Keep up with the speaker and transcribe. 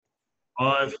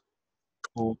Five,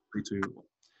 four, three, two, one.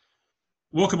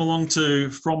 Welcome along to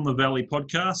From the Valley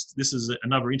podcast. This is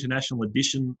another international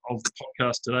edition of the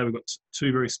podcast today. We've got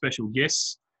two very special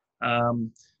guests. The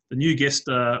new guest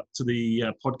to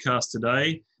the podcast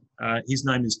today, his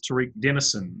name is Tariq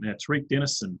Dennison. Now, Tariq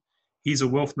Dennison, he's a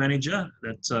wealth manager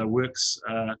that works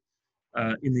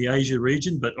in the Asia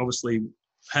region, but obviously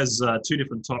has two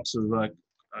different types of,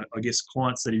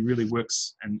 clients that he really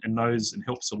works and knows and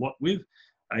helps a lot with.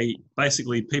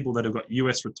 Basically, people that have got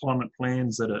US retirement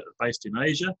plans that are based in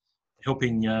Asia,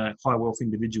 helping high wealth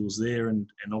individuals there, and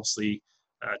obviously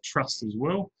trust as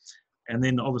well. And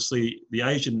then obviously the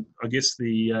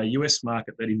US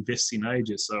market that invests in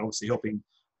Asia. So obviously helping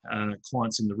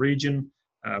clients in the region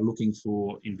looking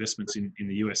for investments in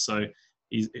the US. So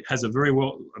he has a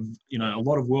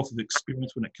lot of wealth of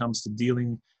experience when it comes to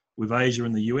dealing with Asia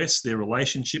and the US, their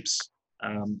relationships,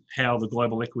 how the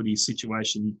global equity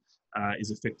situation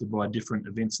is affected by different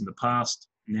events in the past,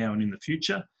 now and in the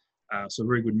future. So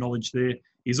very good knowledge there.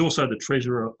 He's also the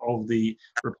treasurer of the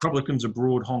Republicans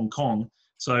Abroad Hong Kong.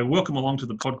 So welcome along to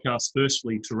the podcast,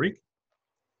 firstly, Tariq.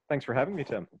 Thanks for having me,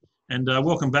 Tim. And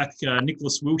welcome back,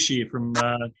 Nicholas Wilshire from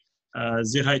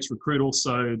ZH Recruit,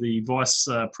 also the vice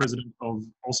president of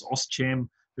Auscham,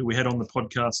 who we had on the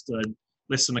podcast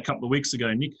less than a couple of weeks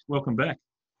ago. Nick, welcome back.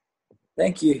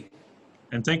 Thank you.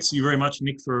 And thanks you very much,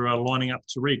 Nick, for lining up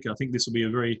Tariq. I think this will be a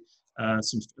very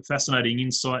some fascinating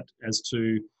insight as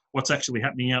to what's actually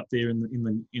happening out there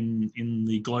in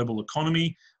the global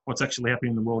economy, what's actually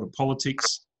happening in the world of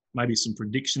politics, maybe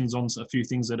predictions on a few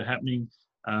things that are happening,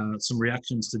 some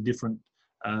reactions to different,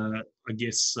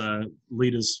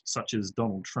 leaders such as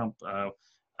Donald Trump, how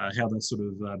they're sort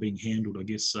of being handled,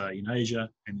 in Asia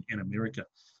and in America.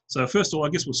 So first of all, I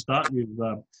guess we'll start with,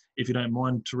 if you don't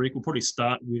mind, Tariq, we'll probably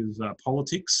start with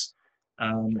politics.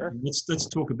 Sure. Let's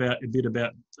talk a bit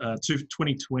about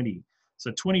 2020.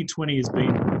 So 2020 has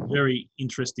been a very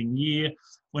interesting year.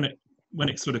 When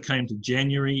it sort of came to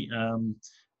January,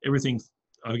 everything,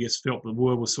 felt the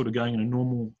world was sort of going in a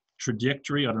normal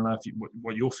trajectory. I don't know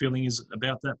what your feeling is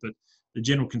about that, but the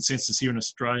general consensus here in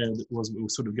Australia was we were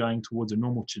sort of going towards a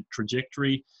normal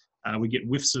trajectory. We get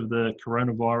whiffs of the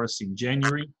coronavirus in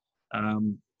January.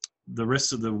 The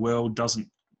rest of the world doesn't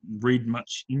read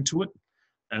much into it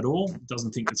at all.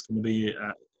 Doesn't think it's going to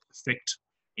affect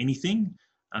anything.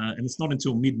 And it's not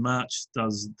until mid-March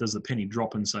does the penny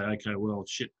drop and say, okay, well,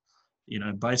 shit,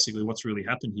 basically what's really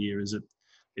happened here is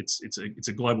it's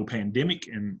a global pandemic,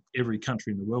 and every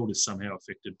country in the world is somehow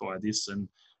affected by this. And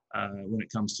when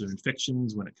it comes to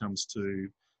infections, when it comes to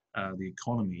the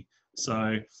economy.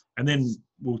 So, and then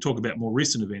we'll talk about more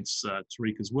recent events,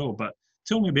 Tariq, as well. But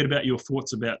tell me a bit about your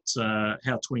thoughts about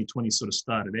how 2020 sort of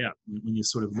started out when you're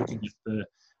sort of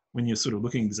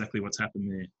looking exactly what's happened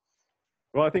there.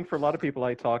 Well, I think for a lot of people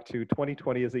I talk to,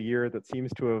 2020 is a year that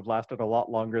seems to have lasted a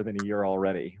lot longer than a year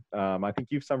already. I think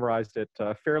you've summarized it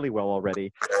fairly well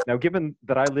already. Now, given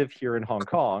that I live here in Hong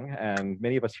Kong, and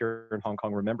many of us here in Hong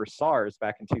Kong remember SARS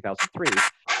back in 2003,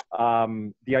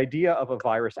 the idea of a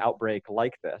virus outbreak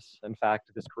like this, in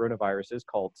fact, this coronavirus is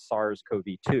called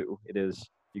SARS-CoV-2.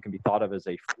 You can be thought of as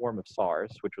a form of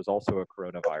SARS, which was also a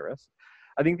coronavirus.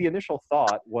 I think the initial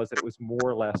thought was that it was more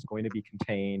or less going to be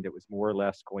contained. It was more or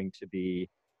less going to be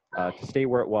to stay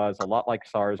where it was, a lot like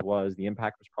SARS was. The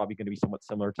impact was probably going to be somewhat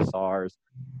similar to SARS.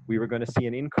 We were going to see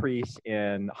an increase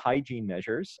in hygiene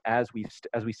measures, as we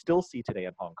still see today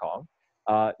in Hong Kong.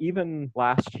 Even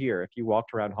last year, if you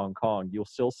walked around Hong Kong, you'll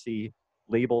still see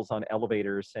labels on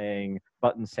elevators saying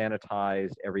button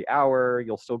sanitized every hour.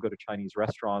 You'll still go to Chinese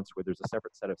restaurants where there's a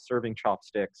separate set of serving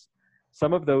chopsticks.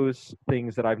 Some of those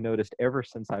things that I've noticed ever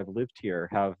since I've lived here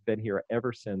have been here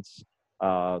ever since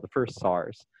the first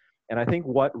SARS. And I think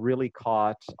what really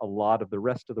caught a lot of the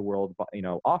rest of the world,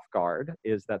 off guard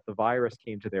is that the virus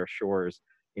came to their shores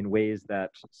in ways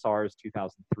that SARS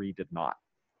 2003 did not.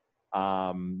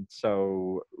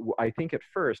 So I think at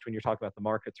first, when you're talking about the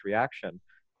market's reaction,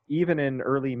 even in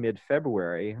early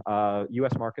mid-February,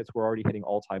 US markets were already hitting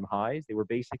all-time highs. They were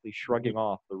basically shrugging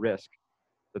off the risk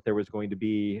that there was going to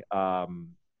be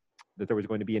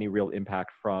any real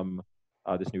impact from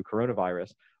this new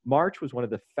coronavirus. March was one of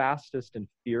the fastest and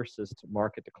fiercest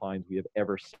market declines we have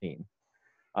ever seen.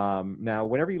 Now,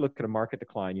 whenever you look at a market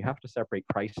decline, you have to separate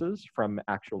prices from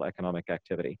actual economic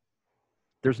activity.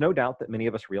 There's no doubt that many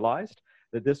of us realized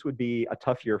that this would be a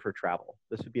tough year for travel.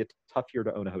 This would be a tough year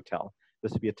to own a hotel.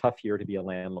 This would be a tough year to be a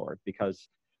landlord, because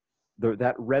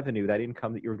that revenue, that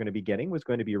income that you were going to be getting was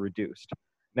going to be reduced.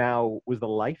 Now, was the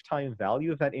lifetime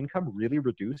value of that income really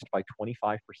reduced by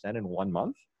 25% in 1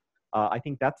 month? I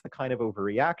think that's the kind of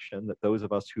overreaction that those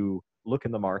of us who look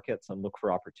in the markets and look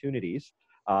for opportunities,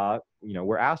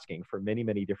 we're asking for many,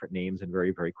 many different names in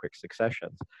very, very quick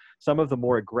successions. Some of the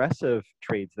more aggressive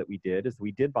trades that we did is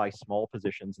we did buy small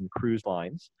positions in cruise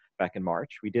lines back in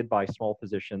March. We did buy small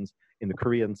positions in the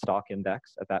Korean stock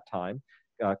index at that time.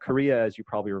 Korea, as you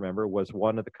probably remember, was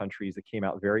one of the countries that came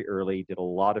out very early, did a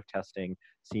lot of testing,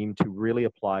 seemed to really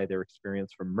apply their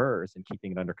experience from MERS in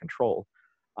keeping it under control.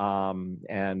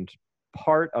 And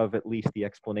part of at least the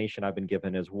explanation I've been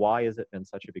given is why has it been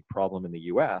such a big problem in the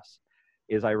US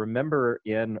is I remember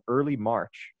in early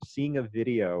March seeing a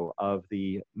video of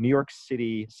the New York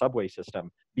City subway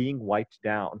system being wiped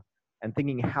down and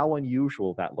thinking how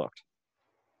unusual that looked.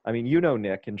 I mean,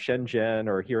 Nick, in Shenzhen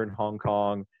or here in Hong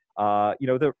Kong,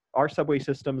 our subway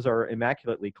systems are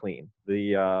immaculately clean.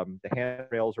 The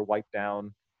handrails are wiped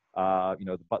down.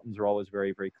 The buttons are always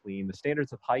very, very clean. The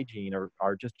standards of hygiene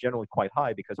are just generally quite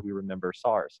high because we remember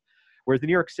SARS. Whereas the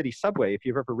New York City subway, if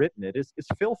you've ever ridden it, is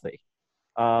filthy.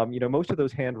 Most of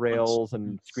those handrails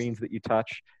and screens that you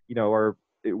touch,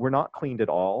 were not cleaned at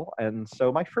all. And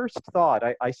so my first thought,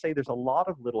 I say there's a lot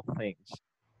of little things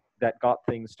that got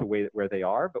things to where they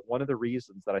are. But one of the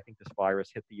reasons that I think this virus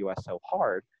hit the US so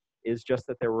hard is just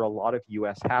that there were a lot of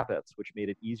US habits which made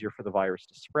it easier for the virus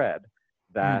to spread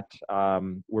that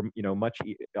were,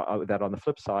 that on the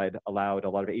flip side allowed a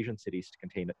lot of Asian cities to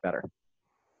contain it better.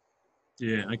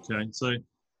 Yeah, okay. So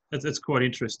that's quite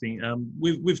interesting.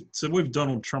 We've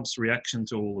Donald Trump's reaction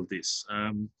to all of this.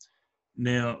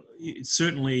 Now,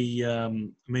 certainly,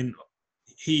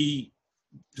 he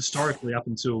historically, up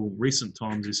until recent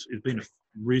times, has been a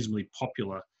reasonably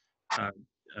popular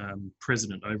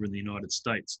president over in the United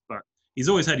States, but he's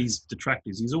always had his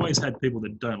detractors. He's always had people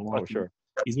that don't like him. Sure.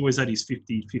 He's always had his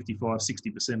 50, 55,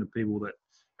 60% of people that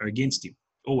are against him,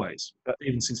 always,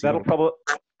 even since that'll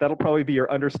probably be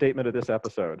your understatement of this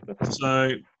episode.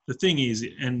 So the thing is,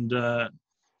 and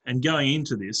going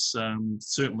into this,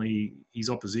 certainly his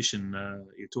opposition,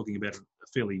 you're talking about a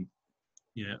fairly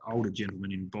older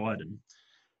gentleman in Biden.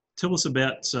 Tell us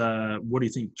about what do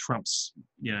you think Trump's,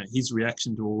 his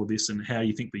reaction to all of this and how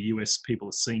you think the US people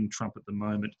are seeing Trump at the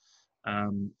moment.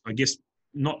 I guess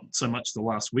not so much the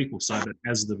last week or so, but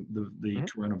as the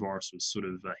coronavirus was sort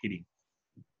of hitting.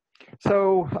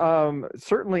 So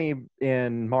certainly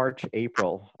in March,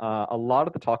 April, a lot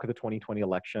of the talk of the 2020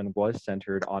 election was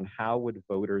centered on how would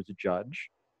voters judge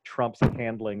Trump's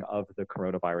handling of the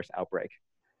coronavirus outbreak.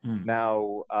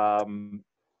 Now,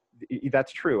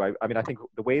 that's true. I think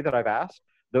the way that I've asked,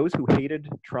 those who hated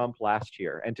Trump last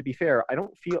year, and to be fair, I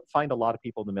don't find a lot of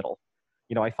people in the middle.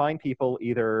 I find people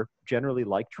either generally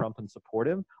like Trump and support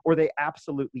him, or they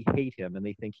absolutely hate him and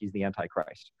they think he's the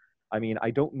Antichrist.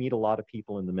 I don't meet a lot of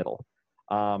people in the middle.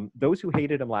 Those who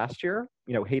hated him last year,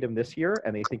 hate him this year,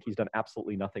 and they think he's done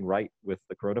absolutely nothing right with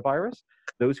the coronavirus.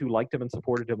 Those who liked him and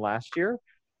supported him last year,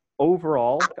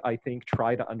 overall, I think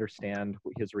try to understand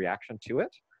his reaction to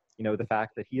it. The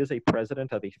fact that he is a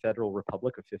president of a federal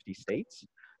republic of 50 states.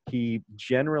 He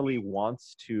generally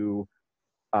wants to,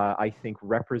 I think,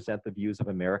 represent the views of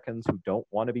Americans who don't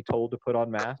want to be told to put on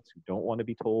masks, who don't want to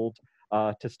be told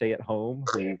to stay at home,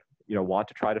 who want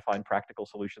to try to find practical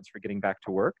solutions for getting back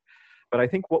to work. But I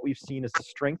think what we've seen as the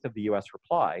strength of the US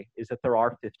reply is that there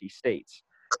are 50 states.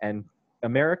 And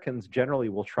Americans generally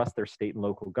will trust their state and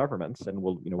local governments and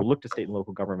will look to state and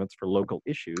local governments for local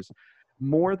issues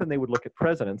more than they would look at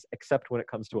presidents, except when it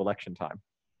comes to election time.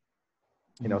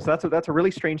 So that's a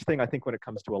really strange thing, I think, when it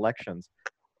comes to elections.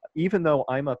 Even though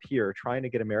I'm up here trying to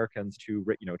get Americans to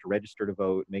register to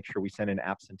vote, make sure we send in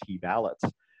absentee ballots,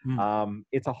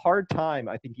 it's a hard time,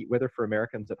 I think, whether for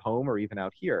Americans at home or even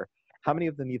out here. How many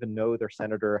of them even know their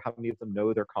senator? How many of them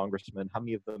know their congressman? How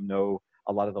many of them know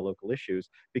a lot of the local issues?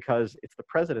 Because it's the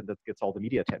president that gets all the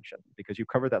media attention, because you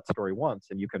cover that story once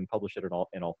and you can publish it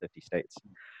in all 50 states.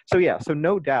 So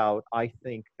no doubt, I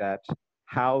think that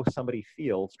how somebody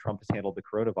feels Trump has handled the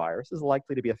coronavirus is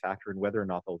likely to be a factor in whether or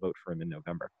not they'll vote for him in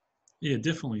November. Yeah,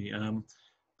 definitely.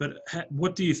 But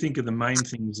what do you think are the main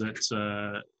things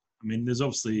that, there's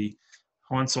obviously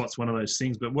hindsight's one of those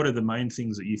things, but what are the main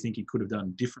things that you think he could have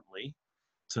done differently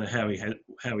to how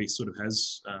he sort of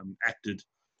has acted,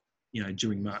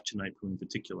 during March and April in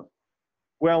particular?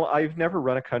 Well, I've never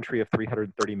run a country of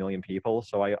 330 million people,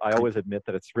 so I always admit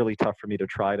that it's really tough for me to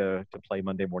try to play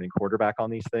Monday morning quarterback on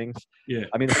these things. Yeah.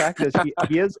 The fact is,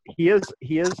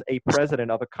 he is a president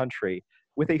of a country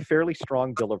with a fairly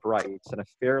strong Bill of Rights and a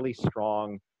fairly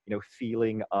strong,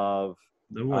 feeling of,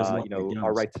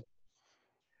 our rights.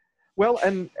 Well,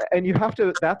 and you have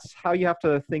to, that's how you have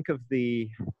to think of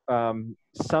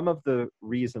some of the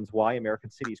reasons why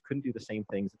American cities couldn't do the same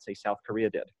things that, say, South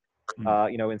Korea did.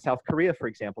 In South Korea, for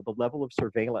example, the level of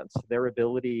surveillance, their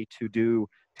ability to do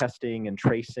testing and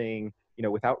tracing,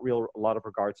 without a lot of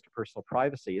regards to personal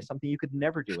privacy is something you could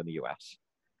never do in the US.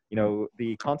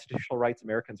 The constitutional rights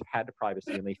Americans have had to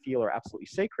privacy and they feel are absolutely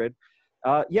sacred.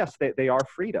 Yes, they are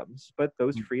freedoms, but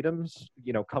those freedoms,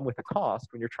 come with a cost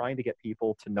when you're trying to get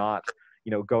people to not,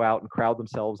 go out and crowd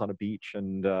themselves on a beach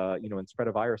and, and spread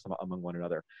a virus among one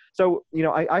another. So,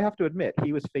 I have to admit,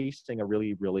 he was facing a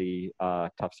really, really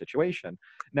tough situation.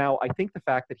 Now, I think the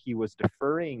fact that he was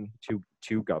deferring to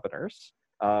two governors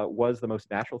was the most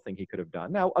natural thing he could have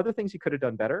done. Now, other things he could have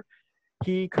done better.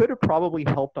 He could have probably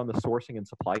helped on the sourcing and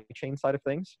supply chain side of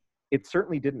things. It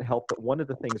certainly didn't help that one of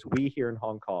the things we here in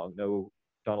Hong Kong know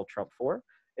Donald Trump for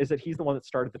is that he's the one that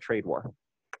started the trade war.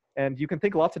 And you can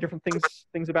think lots of different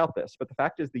things about this, but the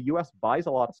fact is the US buys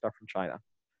a lot of stuff from China.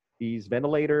 These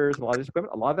ventilators and a lot of this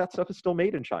equipment, a lot of that stuff is still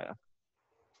made in China.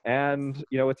 And,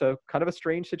 it's a kind of a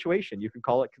strange situation. You can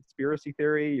call it conspiracy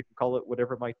theory, you can call it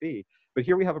whatever it might be. But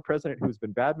here we have a president who's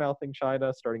been bad-mouthing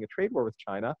China, starting a trade war with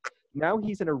China. Now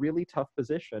he's in a really tough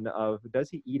position of, does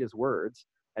he eat his words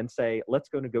and say, let's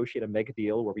go negotiate a mega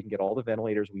deal where we can get all the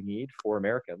ventilators we need for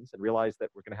Americans and realize that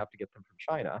we're going to have to get them from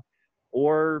China,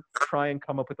 or try and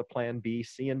come up with a plan B,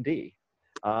 C, and D.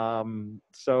 I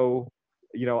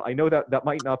know that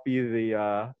might not be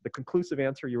the conclusive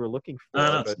answer you were looking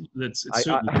for. It's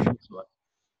certainly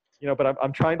but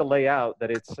I'm trying to lay out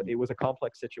that it was a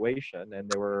complex situation, and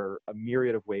there were a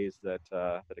myriad of ways that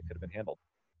it could have been handled.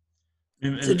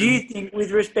 So, do you think,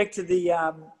 with respect to the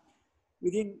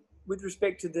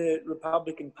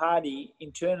Republican Party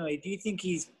internally, do you think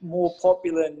he's more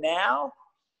popular now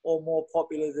or more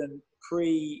popular than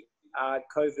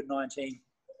pre-COVID-19?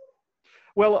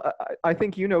 Well, I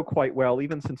think quite well,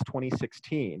 even since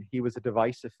 2016, he was a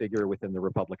divisive figure within the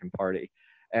Republican Party.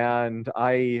 And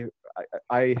I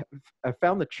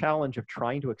found the challenge of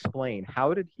trying to explain,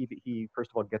 how did he first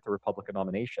of all get the Republican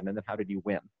nomination, and then how did he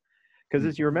win? Because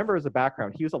as you remember, as a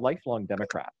background, he was a lifelong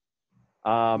Democrat.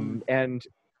 And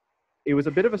it was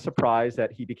a bit of a surprise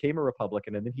that he became a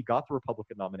Republican and then he got the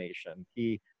Republican nomination.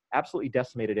 He absolutely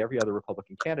decimated every other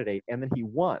Republican candidate, and then he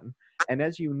won. And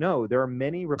as you know, there are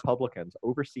many Republicans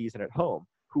overseas and at home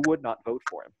who would not vote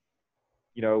for him,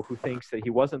 who thinks that he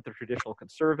wasn't the traditional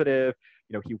conservative,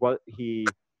 he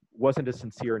wasn't as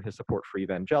sincere in his support for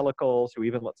evangelicals, who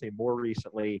even, let's say more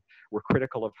recently, were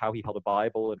critical of how he held a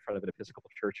Bible in front of an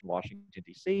Episcopal church in Washington,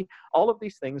 D.C. All of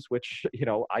these things, which,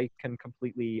 I can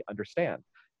completely understand.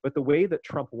 But the way that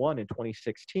Trump won in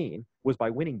 2016 was by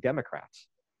winning Democrats,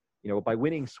 by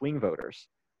winning swing voters,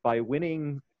 by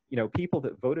winning, people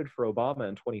that voted for Obama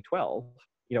in 2012,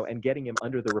 and getting him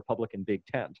under the Republican big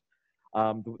tent.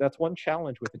 That's one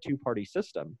challenge with the two-party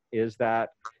system, is that,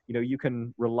 you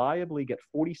can reliably get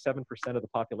 47% of the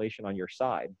population on your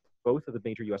side. Both of the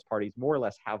major US parties more or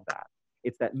less have that.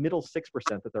 It's that middle 6%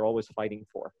 that they're always fighting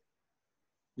for.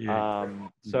 Yeah.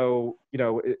 So,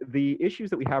 the issues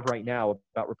that we have right now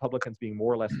about Republicans being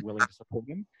more or less willing to support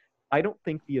him, I don't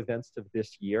think the events of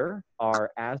this year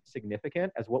are as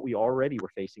significant as what we already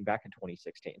were facing back in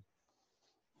 2016.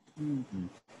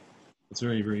 That's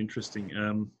very, very interesting.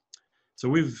 So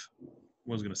what I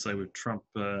was going to say with Trump,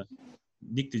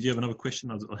 Nick, did you have another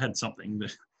question? I had something.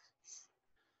 But...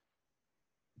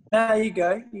 No, you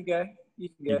go. You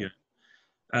can go.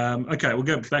 Okay, we'll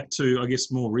go back to, I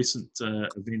guess, more recent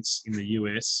events in the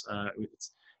US.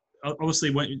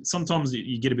 Obviously, sometimes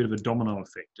you get a bit of a domino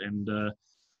effect, and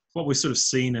what we've sort of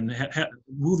seen, and how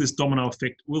will this domino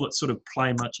effect, will it sort of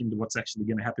play much into what's actually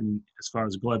going to happen as far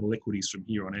as global equities from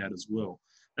here on out as well?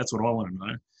 That's what I want to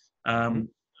know.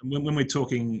 When we're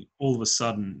talking, all of a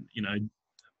sudden,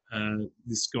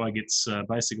 this guy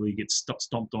basically gets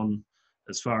stomped on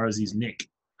as far as his neck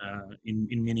in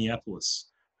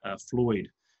Minneapolis, Floyd,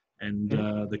 and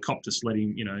the cop just let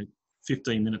him,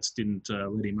 15 minutes didn't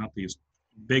let him up. He was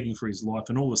begging for his life,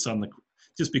 and all of a sudden,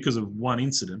 just because of one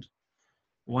incident,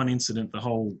 the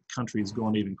whole country has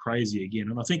gone even crazy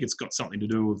again. And I think it's got something to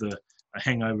do with a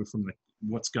hangover from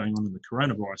what's going on in the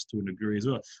coronavirus to a degree as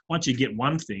well. Once you get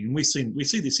one thing, we see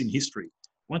this in history.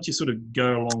 Once you sort of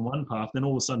go along one path, then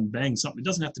all of a sudden, bang, something. It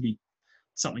doesn't have to be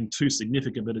something too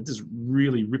significant, but it just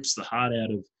really rips the heart out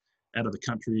of the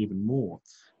country even more.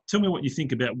 Tell me what you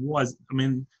think about why. I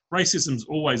mean, racism's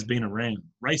always been around.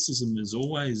 Racism has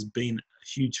always been a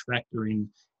huge factor in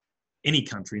any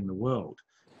country in the world,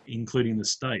 including the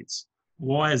States.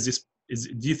 Why is this?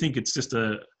 Do you think it's just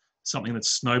something that's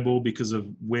snowballed because of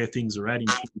where things are at in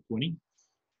 2020?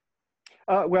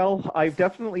 Well, I've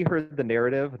definitely heard the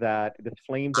narrative that it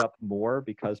flamed up more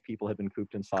because people had been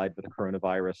cooped inside with the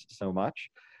coronavirus so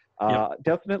much.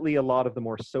 Definitely a lot of the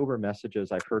more sober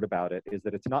messages I've heard about it is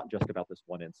that it's not just about this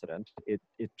one incident. It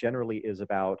generally is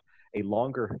about a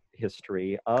longer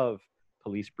history of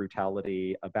police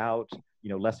brutality, about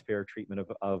less fair treatment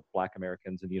of Black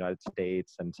Americans in the United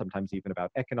States, and sometimes even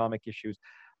about economic issues,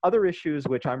 other issues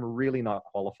which I'm really not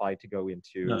qualified to go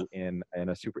into in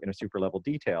a super level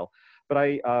detail. But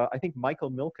I think Michael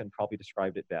Milken probably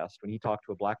described it best when he talked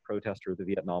to a Black protester of the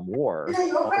Vietnam War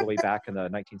all the way back in the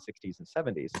 1960s and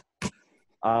 70s.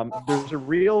 There's a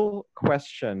real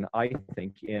question, I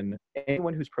think, in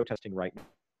anyone who's protesting right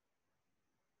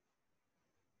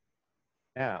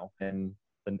now and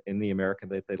in the America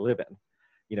that they live in.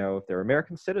 If they're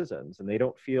American citizens and they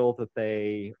don't feel that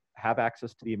they have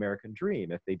access to the American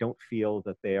dream, if they don't feel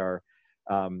that they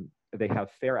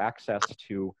have fair access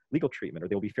to legal treatment or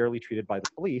they'll be fairly treated by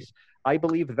the police, I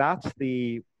believe that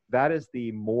is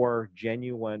the more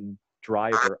genuine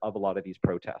driver of a lot of these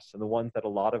protests, and the ones that a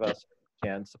lot of us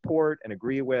can support and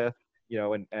agree with,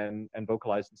 and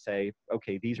vocalize and say,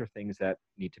 okay, these are things that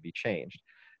need to be changed.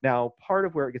 Now, part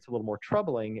of where it gets a little more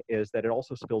troubling is that it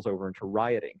also spills over into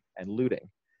rioting and looting.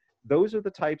 Those are the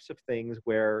types of things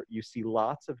where you see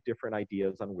lots of different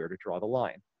ideas on where to draw the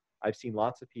line. I've seen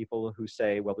lots of people who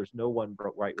say, well, there's no one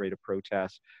right way to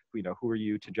protest. Who are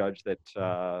you to judge that,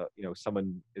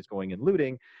 someone is going and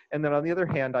looting? And then on the other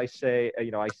hand, I say,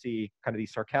 I see kind of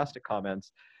these sarcastic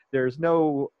comments. There's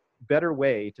no better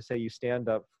way to say you stand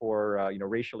up for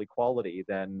racial equality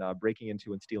than breaking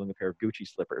into and stealing a pair of Gucci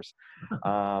slippers.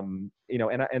 And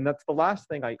that's the last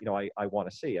thing I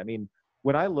want to see. I mean,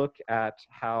 when I look at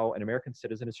how an American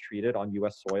citizen is treated on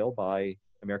U.S. soil by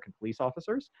American police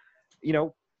officers,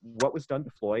 what was done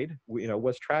to Floyd,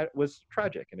 was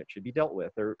tragic, and it should be dealt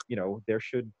with. There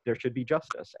should be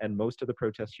justice, and most of the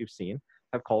protests you've seen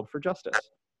have called for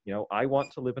justice. I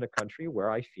want to live in a country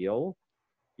where I feel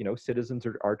citizens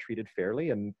are treated fairly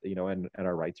and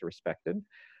our rights are respected.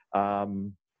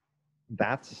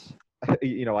 That's,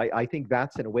 I think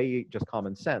that's in a way just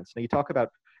common sense. Now you talk about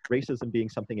racism being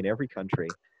something in every country.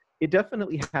 It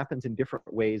definitely happens in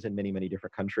different ways in many, many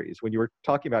different countries. When you were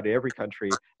talking about every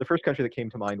country, the first country that came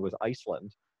to mind was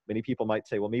Iceland. Many people might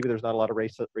say, well, maybe there's not a lot of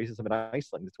racism in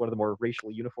Iceland. It's one of the more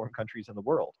racially uniform countries in the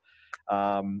world.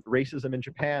 Racism in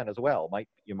Japan as well.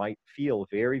 You might feel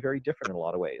very, very different in a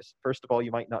lot of ways. First of all,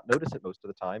 you might not notice it most of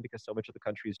the time because so much of the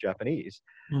country is Japanese.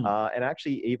 And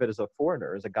actually, even as a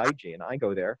foreigner, as a gaijin, I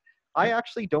go there, I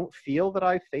actually don't feel that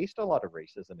I've faced a lot of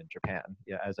racism in Japan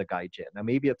as a gaijin. Now,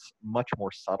 maybe it's much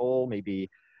more subtle. Maybe,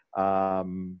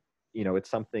 it's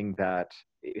something that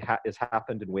has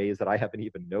happened in ways that I haven't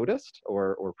even noticed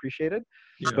or appreciated.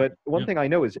 Yeah. But one thing I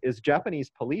know is Japanese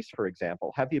police, for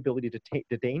example, have the ability to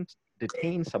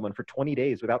detain someone for 20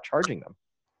 days without charging them.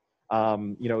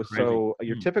 So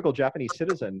your typical Japanese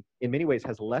citizen, in many ways,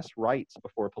 has less rights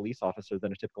before a police officer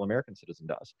than a typical American citizen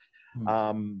does.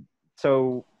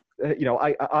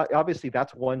 I obviously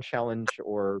that's one challenge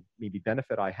or maybe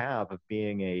benefit I have of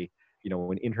being an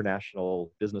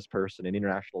international business person, an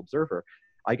international observer.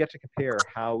 I get to compare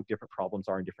how different problems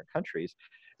are in different countries.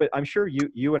 But I'm sure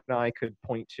you and I could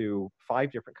point to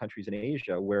 5 different countries in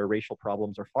Asia where racial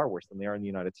problems are far worse than they are in the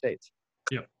United States.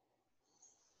 Yeah.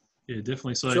 Yeah,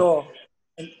 definitely. So, sure.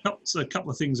 So a couple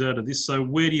of things out of this. So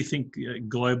where do you think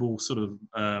global sort of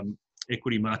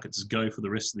equity markets go for the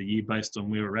rest of the year based on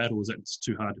where we're at, or is that just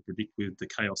too hard to predict with the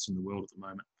chaos in the world at the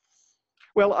moment?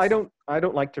 Well, I don't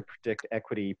like to predict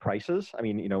equity prices. I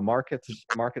mean,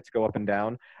 markets go up and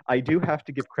down. I do have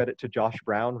to give credit to Josh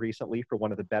Brown recently for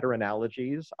one of the better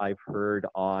analogies I've heard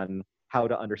on how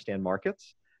to understand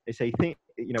markets. They say, think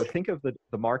of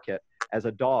the market as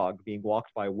a dog being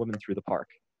walked by a woman through the park.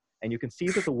 And you can see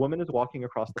that the woman is walking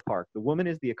across the park. The woman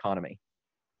is the economy.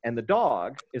 And the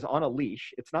dog is on a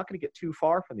leash. It's not going to get too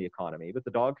far from the economy, but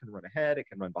the dog can run ahead, it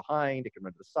can run behind, it can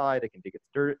run to the side, it can dig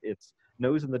its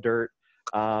nose in the dirt.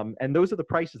 And those are the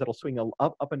prices that'll swing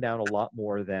up and down a lot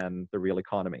more than the real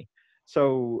economy.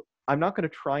 So I'm not going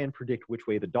to try and predict which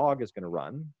way the dog is going to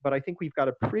run, but I think we've got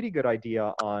a pretty good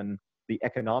idea on the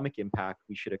economic impact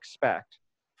we should expect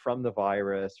from the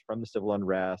virus, from the civil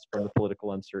unrest, from the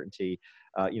political uncertainty.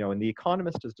 And The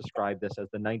Economist has described this as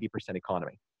the 90%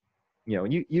 economy.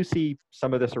 And you see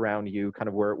some of this around you, kind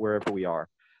of wherever we are.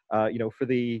 For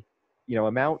the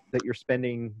amount that you're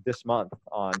spending this month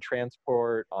on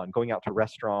transport, on going out to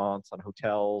restaurants, on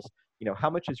hotels, how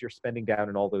much is your spending down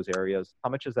in all those areas? How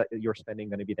much is that your spending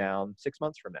going to be down 6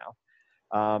 months from now?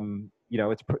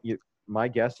 My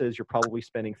guess is you're probably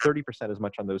spending 30% as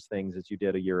much on those things as you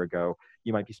did a year ago.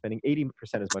 You might be spending 80%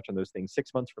 as much on those things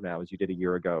 6 months from now as you did a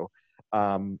year ago.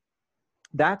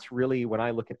 That's really, when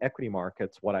I look at equity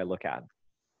markets, what I look at.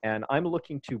 And I'm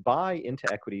looking to buy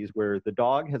into equities where the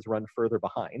dog has run further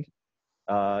behind,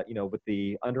 but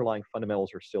the underlying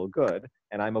fundamentals are still good.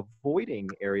 And I'm avoiding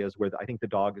areas where I think the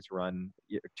dog has run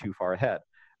too far ahead.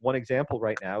 One example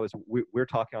right now is we're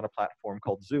talking on a platform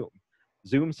called Zoom.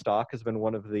 Zoom stock has been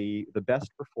one of the best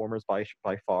performers by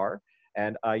far.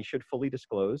 And I should fully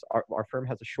disclose, our firm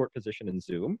has a short position in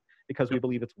Zoom because we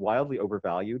believe it's wildly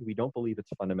overvalued. We don't believe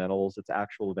its fundamentals, its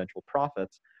actual eventual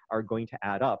profits are going to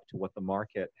add up to what the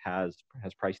market has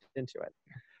priced into it.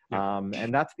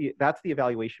 And that's the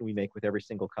evaluation we make with every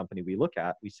single company we look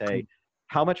at. We say,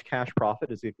 how much cash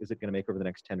profit is it going to make over the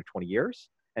next 10 or 20 years?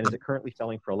 And is it currently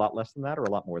selling for a lot less than that or a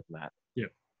lot more than that?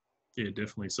 Yeah,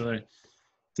 definitely. So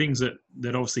things that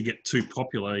obviously get too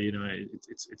popular,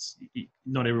 it's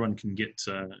not everyone can get.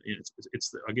 I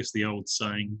guess the old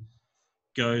saying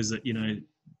goes that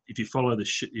if you follow I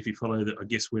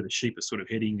guess where the sheep are sort of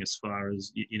heading, as far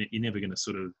as you're never going to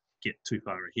sort of get too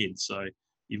far ahead. So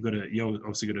you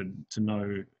obviously got to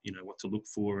know what to look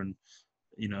for, and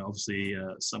obviously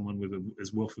someone with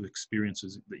as wealth of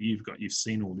experiences that you've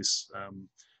seen all this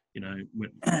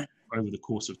over the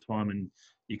course of time, and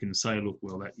you can say, look,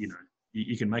 well, that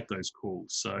you can make those calls.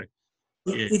 So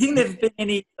do you think there's been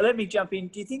any, let me jump in,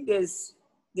 do you think there's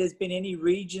been any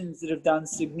regions that have done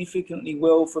significantly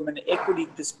well from an equity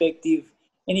perspective,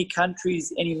 any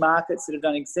countries, any markets that have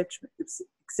done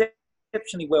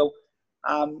exceptionally well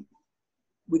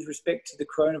with respect to the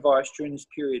coronavirus during this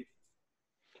period?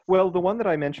 Well, the one that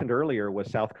I mentioned earlier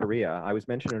was South Korea. I was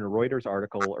mentioned in a Reuters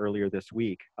article earlier this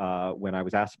week when I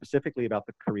was asked specifically about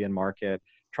the Korean market,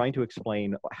 trying to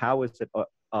explain how is it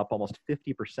up almost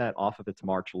 50% off of its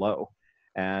March low.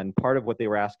 And part of what they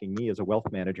were asking me as a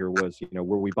wealth manager was,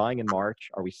 were we buying in March?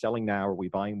 Are we selling now? Are we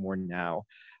buying more now?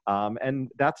 And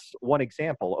that's one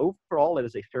example. Overall, it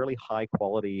is a fairly high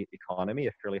quality economy,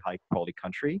 a fairly high quality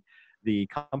country. The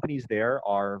companies there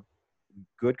are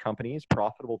good companies,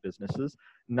 profitable businesses,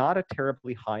 not a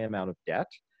terribly high amount of debt,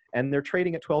 and they're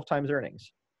trading at 12 times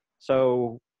earnings.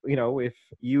 So, if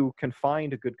you can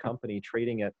find a good company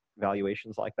trading at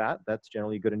valuations like that, that's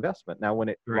generally a good investment. Now, when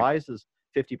it rises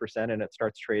 50% and it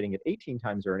starts trading at 18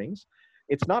 times earnings,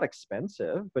 it's not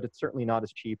expensive, but it's certainly not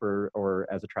as cheap or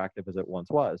as attractive as it once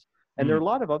was. And there are a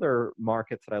lot of other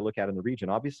markets that I look at in the region.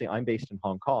 Obviously, I'm based in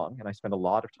Hong Kong, and I spend a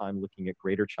lot of time looking at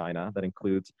Greater China. That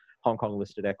includes Hong Kong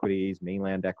listed equities,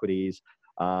 mainland equities,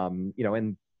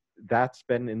 and that's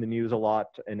been in the news a lot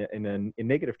in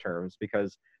negative terms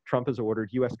because Trump has ordered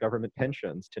U.S. government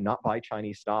pensions to not buy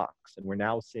Chinese stocks, and we're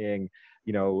now seeing,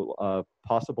 a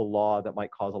possible law that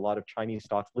might cause a lot of Chinese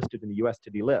stocks listed in the U.S. to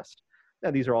delist. Now,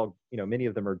 these are all, many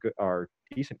of them are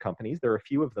decent companies. There are a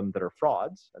few of them that are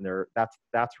frauds, and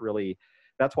that's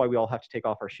why we all have to take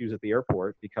off our shoes at the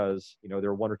airport because, there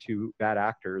are one or two bad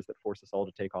actors that force us all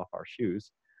to take off our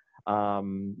shoes.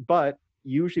 But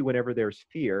usually whenever there's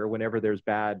fear, whenever there's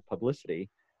bad publicity,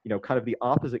 kind of the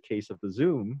opposite case of the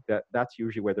Zoom, that's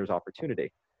usually where there's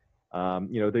opportunity.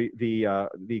 The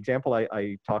example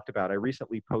I talked about, I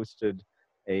recently posted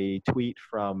a tweet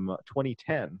from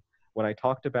 2010 when I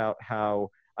talked about how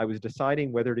I was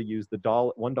deciding whether to use the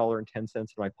 $1.10 in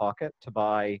my pocket to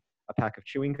buy a pack of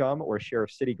chewing gum or a share of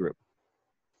Citigroup.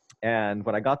 And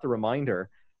when I got the reminder,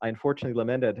 I unfortunately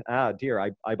lamented, dear,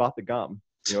 I bought the gum.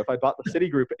 If I bought the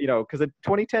Citigroup, because in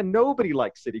 2010, nobody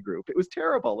liked Citigroup. It was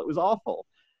terrible. It was awful.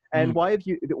 And why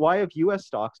have U.S.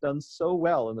 stocks done so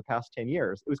well in the past 10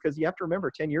 years? It was because you have to remember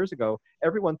 10 years ago,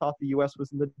 everyone thought the U.S.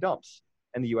 was in the dumps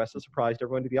and the U.S. has surprised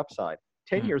everyone to the upside.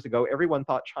 10 years ago, everyone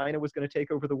thought China was going to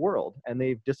take over the world. And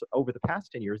over the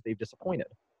past 10 years, they've disappointed.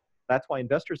 That's why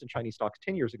investors in Chinese stocks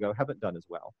 10 years ago haven't done as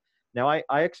well. Now,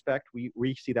 I expect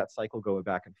we see that cycle going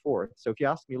back and forth. So if you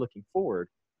ask me looking forward,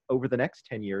 over the next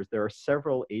 10 years, there are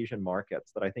several Asian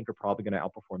markets that I think are probably going to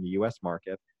outperform the U.S.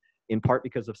 market, in part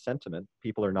because of sentiment.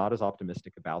 People are not as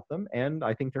optimistic about them, and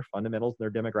I think their fundamentals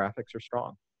and their demographics are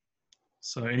strong.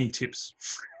 So, any tips?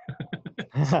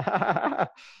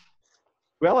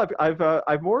 Well,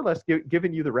 I've more or less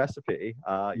given you the recipe.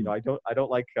 I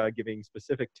don't like giving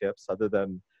specific tips other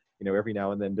than every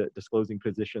now and then disclosing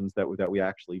positions that we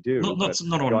actually do.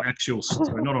 Not on actual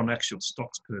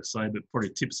stocks per se, but probably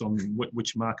tips on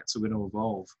which markets are going to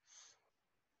evolve.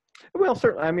 Well,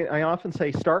 certainly. I mean, I often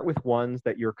say start with ones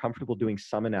that you're comfortable doing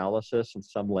some analysis and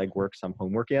some legwork, some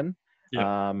homework in.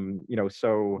 Yeah.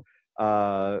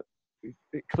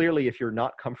 clearly, if you're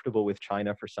not comfortable with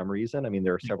China for some reason, I mean,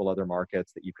 there are several other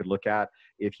markets that you could look at.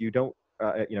 If you don't,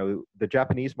 the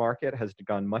Japanese market has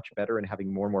gone much better in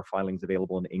having more and more filings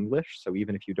available in English. So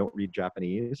even if you don't read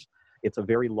Japanese, it's a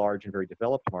very large and very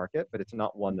developed market, but it's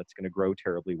not one that's going to grow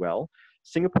terribly well.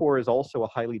 Singapore is also a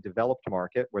highly developed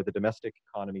market where the domestic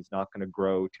economy is not going to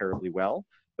grow terribly well,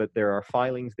 but there are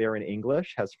filings there in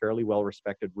English, has fairly well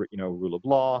respected, rule of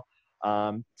law.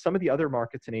 Some of the other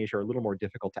markets in Asia are a little more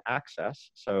difficult to access.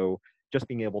 So just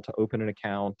being able to open an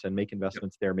account and make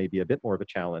investments there may be a bit more of a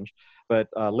challenge. But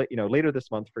later this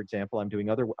month, for example, I'm doing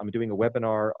a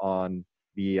webinar on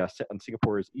on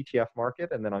Singapore's ETF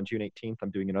market, and then on June 18th,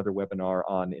 I'm doing another webinar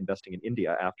on investing in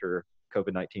India after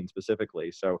COVID-19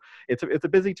 specifically. So it's a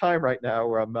busy time right now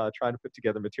where I'm trying to put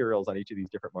together materials on each of these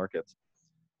different markets.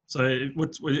 So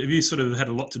have you sort of had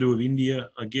a lot to do with India,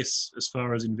 I guess, as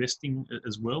far as investing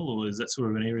as well, or is that sort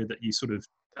of an area that you sort of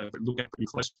look at pretty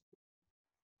closely?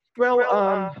 Well,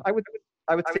 I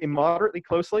would say moderately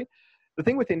closely. The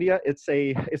thing with India,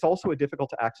 it's also a difficult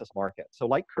to access market. So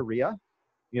like Korea,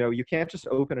 you can't just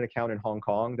open an account in Hong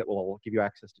Kong that will give you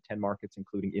access to 10 markets,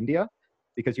 including India,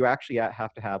 because you actually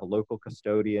have to have a local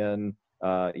custodian.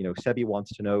 SEBI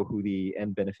wants to know who the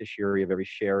end beneficiary of every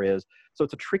share is. So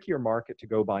it's a trickier market to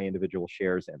go buy individual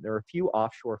shares in. There are a few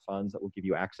offshore funds that will give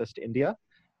you access to India,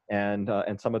 and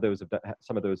some of those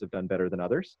have done better than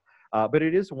others. But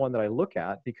it is one that I look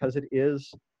at because it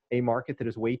is a market that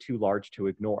is way too large to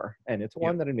ignore, and it's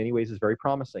one that in many ways is very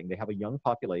promising. They have a young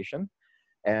population,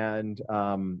 and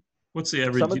what's the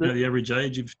average? The average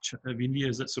age of India,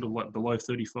 is that sort of like below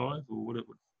 35, or what?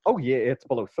 Oh yeah, it's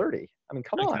below 30. I mean,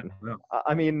 come on. Wow.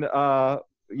 I mean,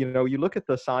 you look at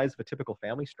the size of a typical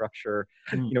family structure.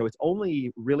 It's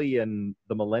only really in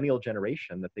the millennial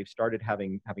generation that they've started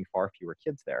having far fewer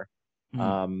kids there.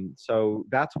 So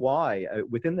that's why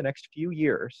within the next few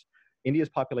years, India's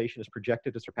population is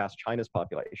projected to surpass China's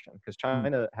population, because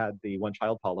China had the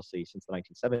one-child policy since the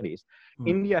 1970s.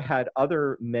 India had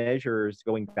other measures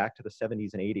going back to the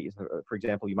 70s and 80s. For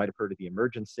example, you might have heard of the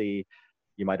emergency.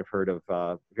 You might have heard of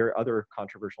very other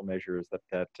controversial measures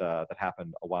that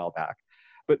happened a while back.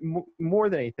 But more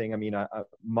than anything, I mean,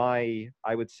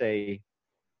 I would say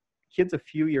kids a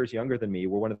few years younger than me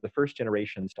were one of the first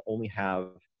generations to only have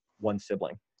one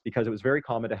sibling, because it was very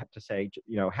common to say,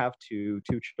 have two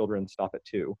children, stop at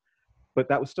two. But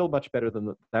that was still much better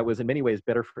that was in many ways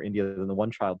better for India than the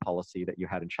one-child policy that you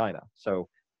had in China. So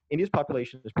India's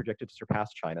population is projected to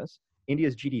surpass China's.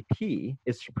 India's GDP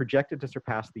is projected to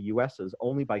surpass the US's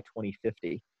only by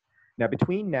 2050. Now,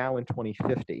 between now and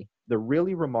 2050, the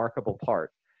really remarkable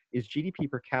part is GDP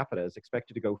per capita is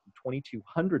expected to go from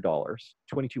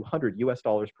 $2,200 US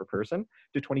dollars per person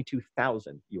to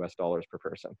 $22,000 US dollars per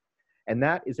person. And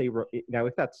that is now,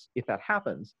 if that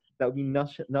happens, that would be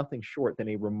nothing short than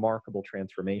a remarkable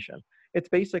transformation. It's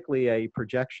basically a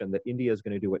projection that India is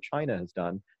going to do what China has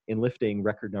done in lifting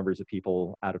record numbers of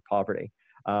people out of poverty.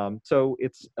 So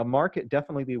it's a market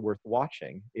definitely worth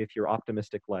watching if you're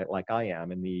optimistic like I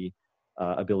am in the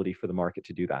ability for the market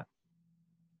to do that.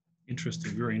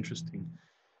 Interesting, very interesting.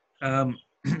 I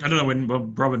don't know when my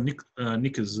brother Nick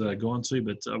has gone to,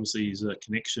 but obviously his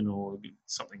connection or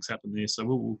something's happened there. So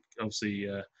we'll obviously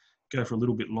go for a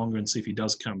little bit longer and see if he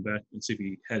does come back and see if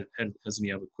he has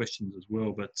any other questions as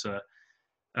well. But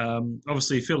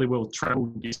obviously fairly well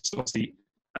travelled. Obviously,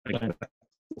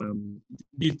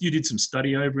 you did some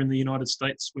study over in the United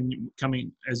States when you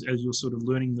coming as you're sort of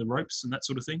learning the ropes and that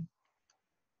sort of thing.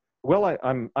 Well,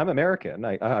 I'm American.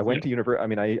 I went to university. I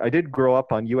mean, I did grow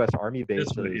up on U.S. Army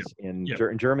bases in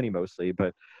Germany mostly,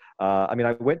 but I mean,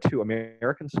 I went to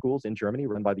American schools in Germany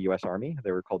run by the U.S. Army.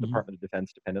 They were called Department of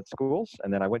Defense dependent schools,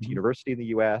 and then I went to university in the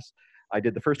U.S. I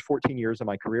did the first 14 years of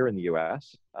my career in the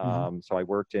U.S. So I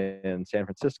worked in San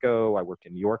Francisco. I worked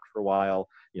in New York for a while.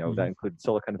 That included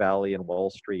Silicon Valley and Wall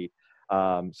Street.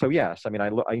 So yes, I mean,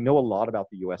 I know a lot about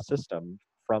the U.S. system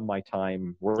from my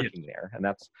time working there. And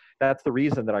that's the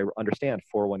reason that I understand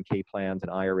 401k plans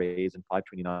and IRAs and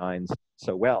 529s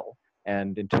so well.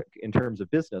 And in terms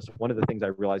of business, one of the things I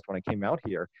realized when I came out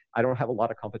here, I don't have a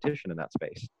lot of competition in that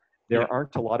space. There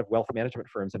aren't a lot of wealth management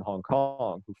firms in Hong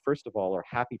Kong who, first of all, are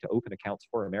happy to open accounts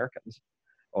for Americans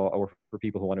or for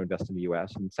people who want to invest in the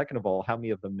US. And second of all, how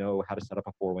many of them know how to set up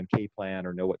a 401k plan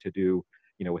or know what to do,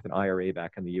 with an IRA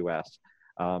back in the US?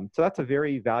 So that's a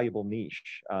very valuable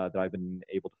niche that I've been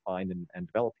able to find and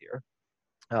develop here.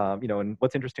 And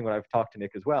what's interesting when I've talked to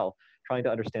Nick as well, trying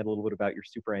to understand a little bit about your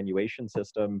superannuation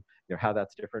system, how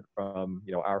that's different from,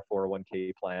 our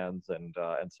 401k plans and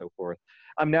so forth.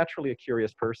 I'm naturally a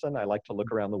curious person. I like to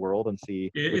look around the world and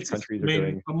see which countries are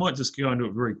doing. I might just go into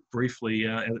it very briefly.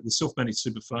 The self-managed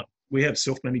super fund. We have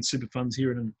self-managed super funds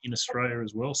here in Australia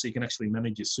as well, so you can actually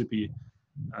manage your super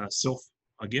self,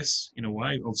 I guess, in a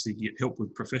way. Obviously, you get help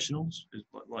with professionals,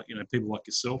 like people like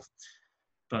yourself.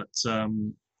 But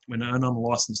and I'm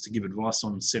licensed to give advice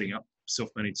on setting up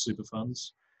self-managed super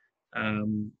funds.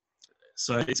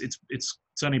 So it's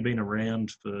only been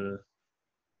around for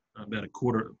about a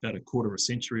quarter of a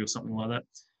century or something like that,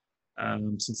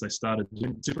 since they started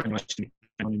superannuation in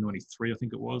 1993, I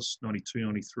think it was 92,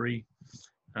 93.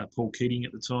 Paul Keating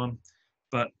at the time,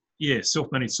 but yeah,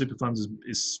 self-managed super funds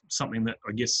is something that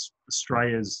I guess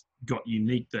Australia's got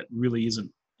unique that really isn't.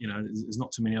 There's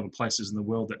not too many other places in the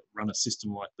world that run a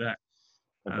system like that.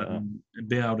 And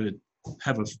be able to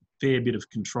have a fair bit of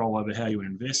control over how you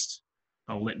invest.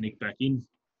 I'll let Nick back in.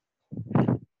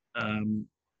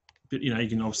 But you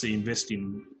can obviously invest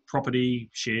in property,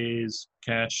 shares,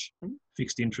 cash,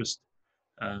 fixed interest,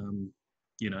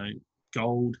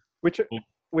 gold.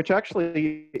 Which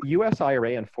actually, US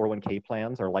IRA and 401k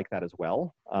plans are like that as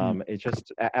well. It's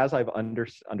just, as I've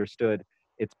understood,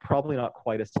 it's probably not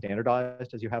quite as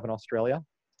standardized as you have in Australia.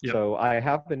 Yep. So I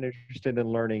have been interested in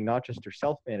learning not just your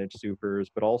self-managed supers,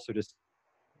 but also just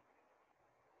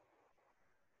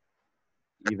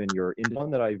even your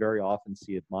one that I very often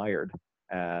see admired,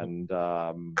 and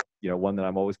one that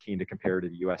I'm always keen to compare to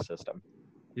the U.S. system.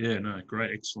 Yeah, no, great,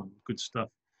 excellent, good stuff.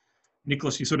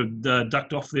 Nicholas, you sort of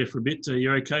ducked off there for a bit.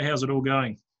 You're okay? How's it all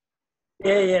going?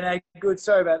 Yeah, no, good.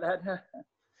 Sorry about that.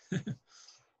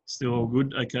 Still all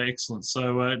good. Okay, excellent.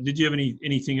 So, did you have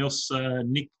anything else,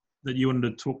 Nick, that you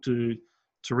wanted to talk to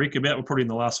Rick about? We're probably in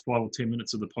the last 5 or 10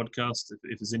 minutes of the podcast.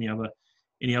 If there's any other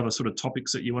sort of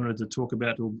topics that you wanted to talk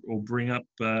about or bring up.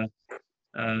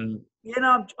 I'm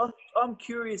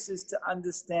curious as to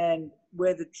understand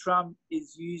whether Trump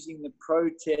is using the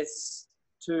protests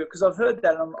because I've heard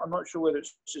that. I'm not sure whether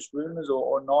it's just rumors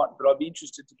or not, but I'd be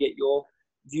interested to get your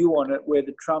view on it,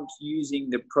 whether Trump's using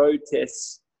the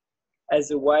protests as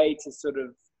a way to sort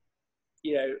of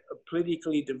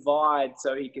politically divide,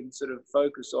 so he can sort of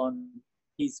focus on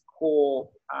his core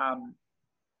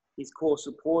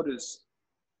supporters.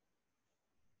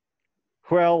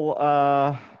 Well,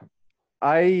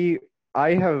 I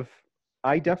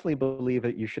definitely believe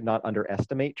that you should not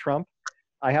underestimate Trump.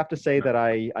 I have to say that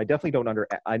I definitely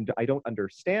I don't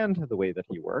understand the way that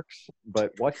he works,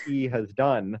 but what he has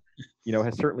done,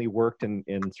 has certainly worked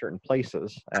in certain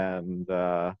places. And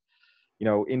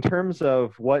in terms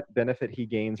of what benefit he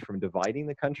gains from dividing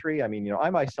the country, I mean, I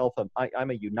myself,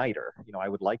 I'm a uniter. I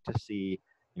would like to see,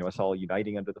 us all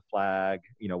uniting under the flag.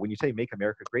 When you say make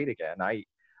America great again,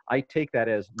 I take that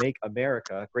as make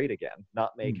America great again,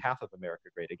 not make half of America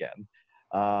great again.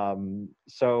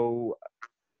 So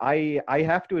I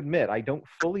have to admit, I don't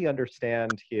fully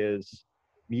understand his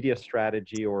media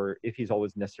strategy or if he's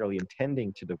always necessarily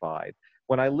intending to divide.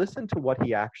 When I listen to what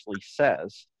he actually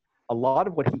says, a lot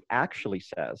of what he actually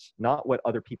says, not what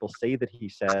other people say that he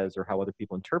says or how other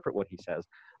people interpret what he says,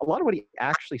 a lot of what he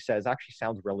actually says actually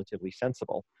sounds relatively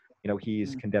sensible.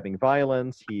 He's condemning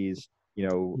violence. He's, saying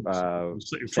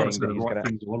that the right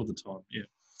things a lot of the time.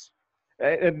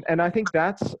 Yeah. And I think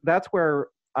that's where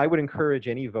I would encourage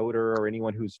any voter or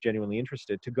anyone who's genuinely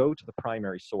interested to go to the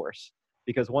primary source.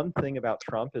 Because one thing about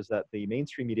Trump is that the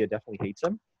mainstream media definitely hates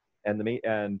him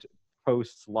and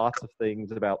posts lots of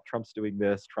things about Trump's doing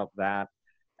this, Trump that.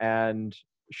 And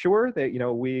sure, that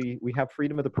we have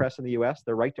freedom of the press in the US.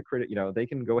 They're right to they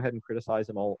can go ahead and criticize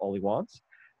him all he wants.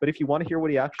 But if you want to hear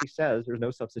what he actually says, there's no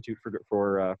substitute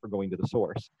for going to the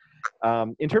source.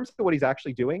 In terms of what he's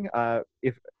actually doing,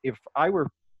 if I were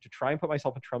to try and put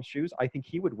myself in Trump's shoes, I think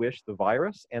he would wish the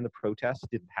virus and the protests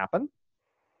didn't happen.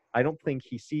 I don't think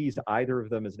he sees either of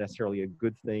them as necessarily a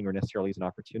good thing or necessarily as an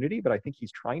opportunity, but I think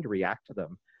he's trying to react to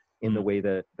them in the way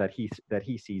that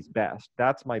he sees best.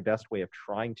 That's my best way of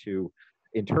trying to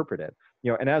interpret it.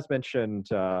 And as mentioned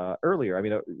earlier, I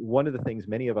mean, one of the things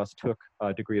many of us took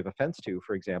a degree of offense to,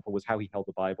 for example, was how he held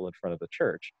the Bible in front of the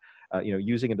church,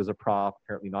 using it as a prop,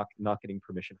 apparently not getting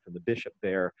permission from the bishop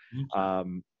there.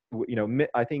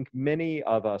 I think many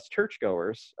of us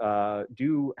churchgoers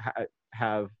do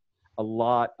have a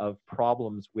lot of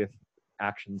problems with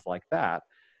actions like that.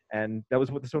 And that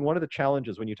was one of the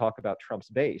challenges when you talk about Trump's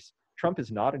base. Trump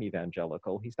is not an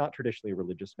evangelical. He's not traditionally a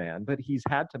religious man, but he's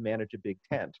had to manage a big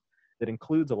tent that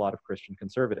includes a lot of Christian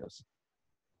conservatives.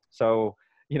 So,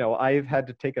 I've had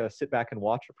to take a sit back and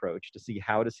watch approach to see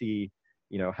how does he,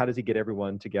 how does he get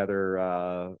everyone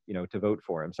together, to vote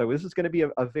for him? So this is going to be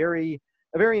a very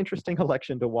interesting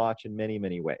election to watch in many,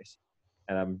 many ways.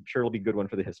 And I'm sure it'll be a good one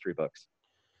for the history books.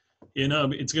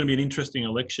 It's going to be an interesting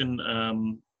election.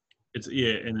 And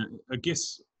I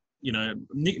guess,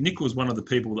 Nick was one of the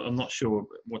people that I'm not sure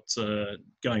what's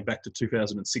going back to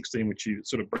 2016, which you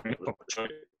sort of bring up the show.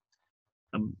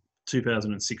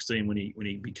 2016 when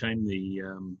he became the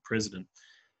president.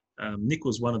 Nick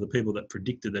was one of the people that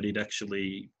predicted that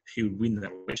he would win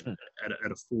that election at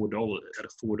a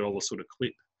 $4 sort of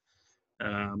clip.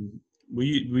 Were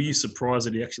you surprised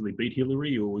that he actually beat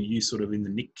Hillary, or were you sort of in the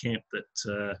Nick camp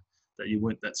that you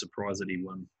weren't that surprised that he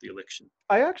won the election?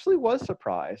 I actually was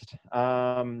surprised.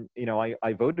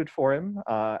 I voted for him.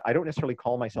 I don't necessarily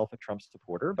call myself a Trump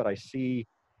supporter, but I see,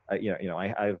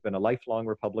 I've been a lifelong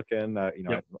Republican.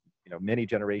 Yep. Many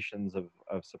generations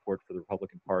of support for the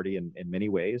Republican Party in many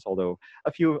ways. Although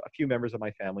a few members of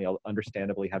my family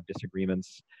understandably have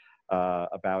disagreements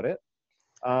about it.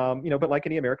 But like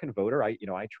any American voter, I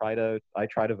try to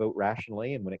vote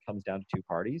rationally. And when it comes down to two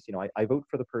parties, I vote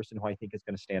for the person who I think is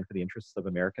going to stand for the interests of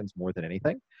Americans more than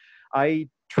anything. I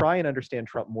try and understand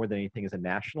Trump more than anything as a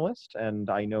nationalist, and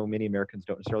I know many Americans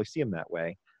don't necessarily see him that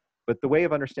way. But the way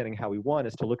of understanding how he won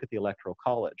is to look at the Electoral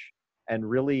College, and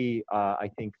really, I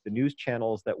think the news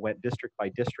channels that went district by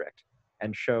district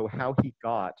and show how he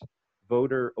got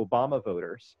Obama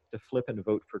voters to flip and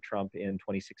vote for Trump in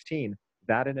 2016.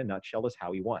 That, in a nutshell, is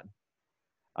how he won.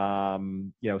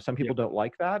 Some people don't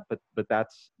like that, but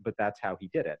that's how he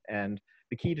did it. And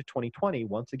the key to 2020,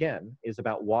 once again, is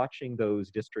about watching those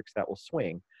districts that will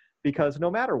swing, because no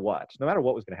matter what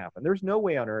was going to happen, there's no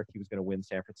way on earth he was going to win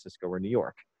San Francisco or New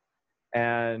York,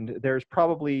 and there's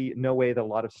probably no way that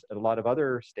a lot of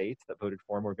other states that voted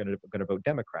for him were going to vote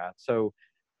Democrat. So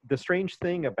the strange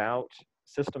thing about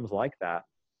systems like that,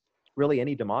 really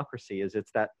any democracy, is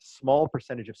it's that small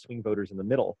percentage of swing voters in the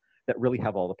middle that really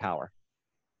have all the power.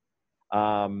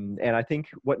 And I think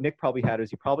what Nick probably had is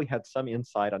he probably had some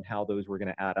insight on how those were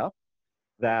going to add up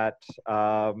that,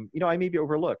 I maybe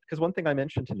overlooked. Because one thing I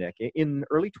mentioned to Nick, in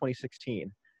early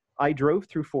 2016, I drove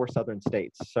through 4 southern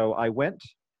states. So I went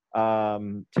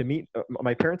to meet,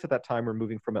 my parents at that time were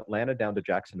moving from Atlanta down to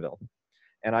Jacksonville.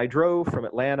 And I drove from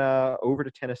Atlanta over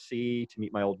to Tennessee to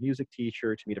meet my old music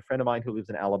teacher, to meet a friend of mine who lives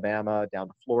in Alabama, down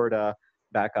to Florida,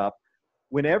 back up.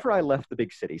 Whenever I left the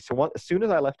big city, as soon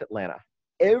as I left Atlanta,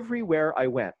 everywhere I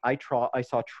went, I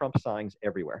saw Trump signs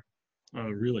everywhere. Oh,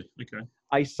 really? Okay.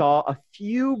 I saw a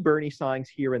few Bernie signs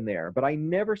here and there, but I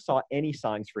never saw any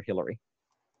signs for Hillary.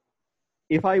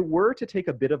 If I were to take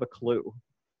a bit of a clue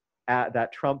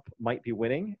that Trump might be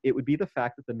winning, it would be the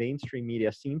fact that the mainstream media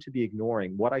seemed to be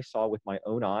ignoring what I saw with my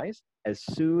own eyes as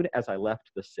soon as I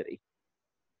left the city.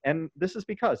 And this is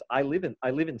because I live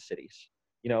in cities.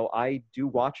 I do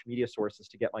watch media sources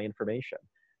to get my information.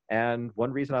 And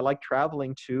one reason I like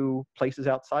traveling to places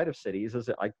outside of cities is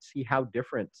that I see how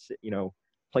different,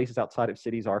 places outside of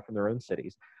cities are from their own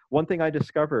cities. One thing I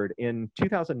discovered in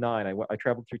 2009, I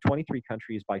traveled through 23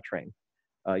 countries by train.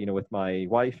 With my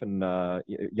wife and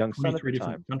young son at the time. 23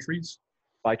 different countries?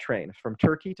 By train, from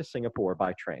Turkey to Singapore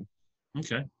by train.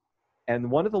 Okay.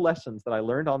 And one of the lessons that I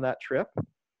learned on that trip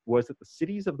was that the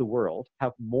cities of the world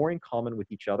have more in common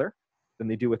with each other than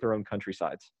they do with their own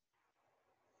countrysides.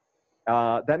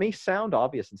 That may sound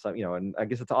obvious in some, and I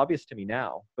guess it's obvious to me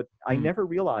now, but I never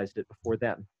realized it before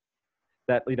then.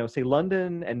 That, say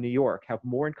London and New York have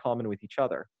more in common with each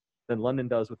other than London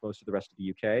does with most of the rest of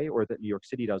the UK, or that New York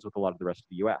City does with a lot of the rest of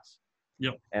the US.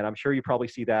 Yep. And I'm sure you probably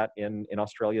see that in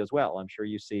Australia as well. I'm sure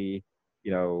you see,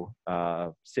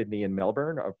 Sydney and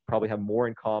Melbourne probably have more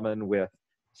in common with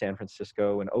San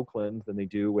Francisco and Oakland than they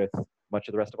do with much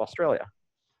of the rest of Australia.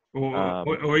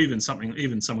 Or even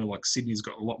somewhere like Sydney's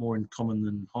got a lot more in common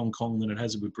than Hong Kong than it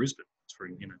has with Brisbane.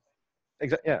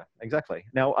 Yeah, exactly.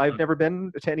 Now, I've never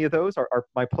been to any of those.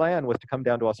 My plan was to come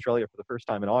down to Australia for the first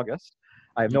time in August.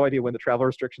 I have no idea when the travel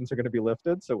restrictions are going to be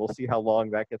lifted, so we'll see how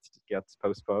long that gets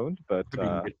postponed. But if you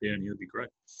can get down, it'd be great.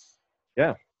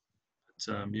 Yeah.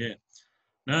 But, yeah.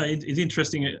 No, it's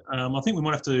interesting. I think we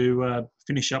might have to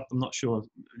finish up. I'm not sure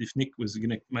if Nick was going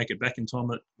to make it back in time,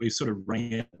 but we sort of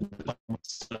ran out.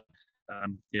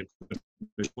 It's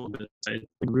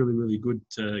been really, really good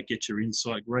to get your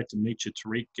insight. Great to meet you,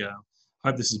 Tariq.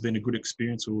 Hope this has been a good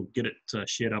experience. We'll get it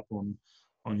shared up on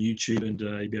YouTube, and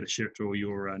you'll be able to share it to all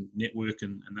your network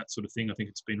and that sort of thing. I think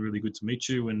it's been really good to meet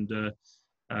you, and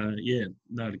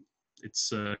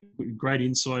it's great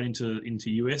insight into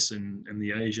US and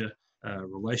the Asia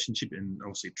relationship, and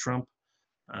obviously Trump,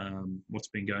 what's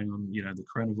been going on, the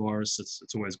coronavirus.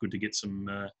 It's always good to get some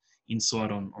insight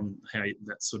on how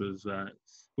that sort of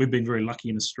we've been very lucky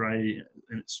in Australia.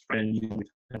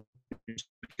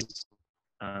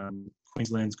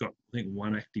 Queensland's got, I think,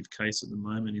 one active case at the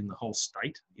moment in the whole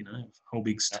state, whole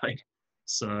big state.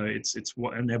 So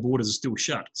and our borders are still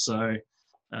shut. So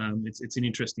it's an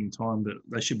interesting time, but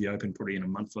they should be open probably in a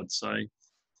month, I'd say.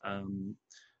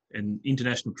 And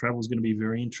international travel is going to be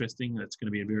very interesting. It's going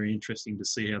to be very interesting to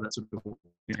see how that sort of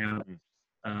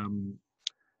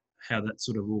how that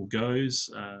sort of all goes,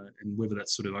 and whether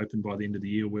that's sort of open by the end of the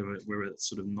year, or whether it's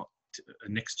sort of not a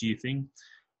next year thing.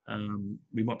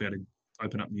 We might be able to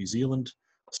open up New Zealand.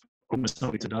 Almost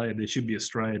not today. There should be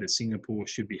Australia to Singapore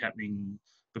should be happening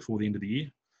before the end of the year.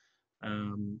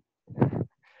 End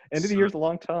of the year is a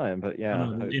long time, but yeah.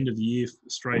 The end of the year,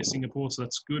 Australia, Singapore, so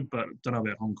that's good. But don't know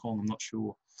about Hong Kong. I'm not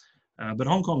sure. But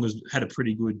Hong Kong has had a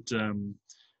pretty good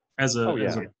as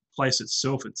a place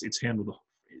itself. It's handled the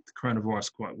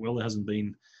coronavirus quite well. There hasn't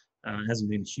been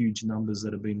huge numbers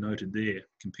that have been noted there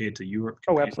compared to Europe.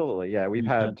 Absolutely. Yeah, we've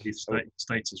had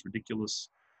States is ridiculous.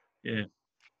 Yeah.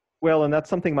 Well, and that's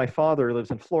something my father, who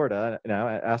lives in Florida now,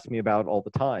 asks me about all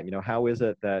the time. How is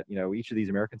it that, each of these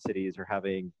American cities are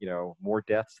having, more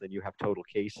deaths than you have total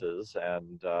cases?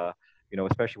 And,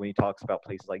 especially when he talks about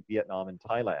places like Vietnam and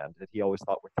Thailand that he always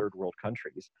thought were third world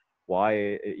countries.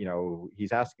 Why,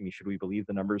 he's asking me, should we believe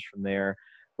the numbers from there?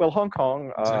 Well, Hong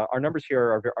Kong, our numbers here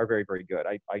are very, very good.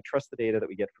 I trust the data that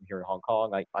we get from here in Hong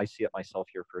Kong. I see it myself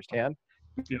here firsthand.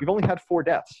 Yeah. We've only had 4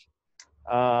 deaths.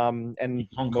 And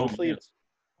Hong Kong, mostly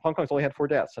Hong Kong's only had 4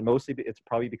 deaths, and mostly it's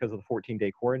probably because of the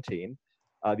 14-day quarantine.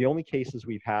 The only cases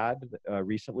we've had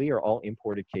recently are all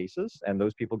imported cases, and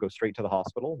those people go straight to the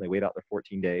hospital. And they wait out their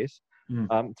 14 days.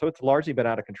 So it's largely been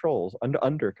out of control,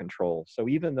 under control. So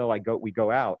even though we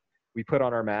go out, we put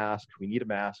on our mask, we need a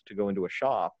mask to go into a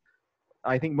shop.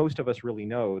 I think most of us really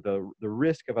know the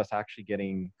risk of us actually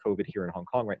getting COVID here in Hong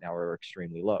Kong right now are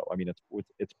extremely low. I mean,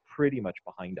 it's pretty much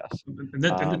behind us. And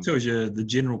that tells you the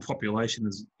general population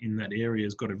in that area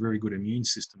has got a very good immune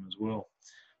system as well.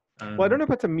 Well, I don't know if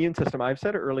it's immune system. I've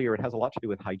said it earlier, it has a lot to do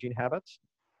with hygiene habits.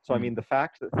 So, I mean, the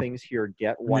fact that things here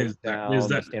get wiped down,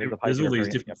 there's all these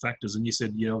different factors. And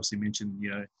you obviously mentioned,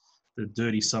 the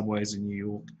dirty subways in New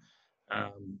York.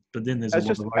 But then there's that's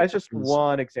just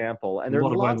one example, and there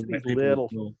are lots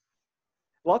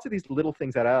of these little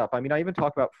things that add up. I mean, I even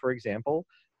talk about, for example,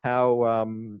 how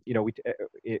we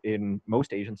in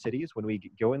most Asian cities, when we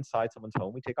go inside someone's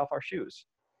home, we take off our shoes.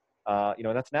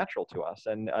 That's natural to us.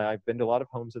 And I've been to a lot of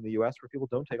homes in the U.S. where people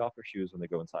don't take off their shoes when they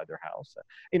go inside their house.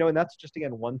 And that's just,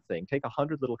 again, one thing. Take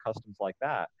 100 little customs like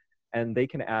that, and they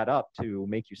can add up to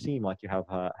make you seem like you have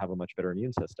a much better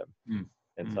immune system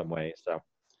in some way. So.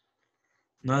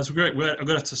 No, it's great. I've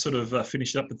got to sort of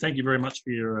finish up, but thank you very much for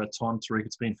your time, Tariq.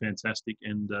 It's been fantastic,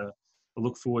 and I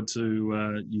look forward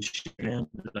to you sharing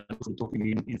and talking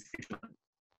in the future.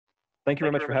 Thank you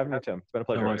very much for having me, Tim. It's been a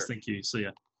pleasure. No worries. Thank you. See ya.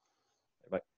 Bye.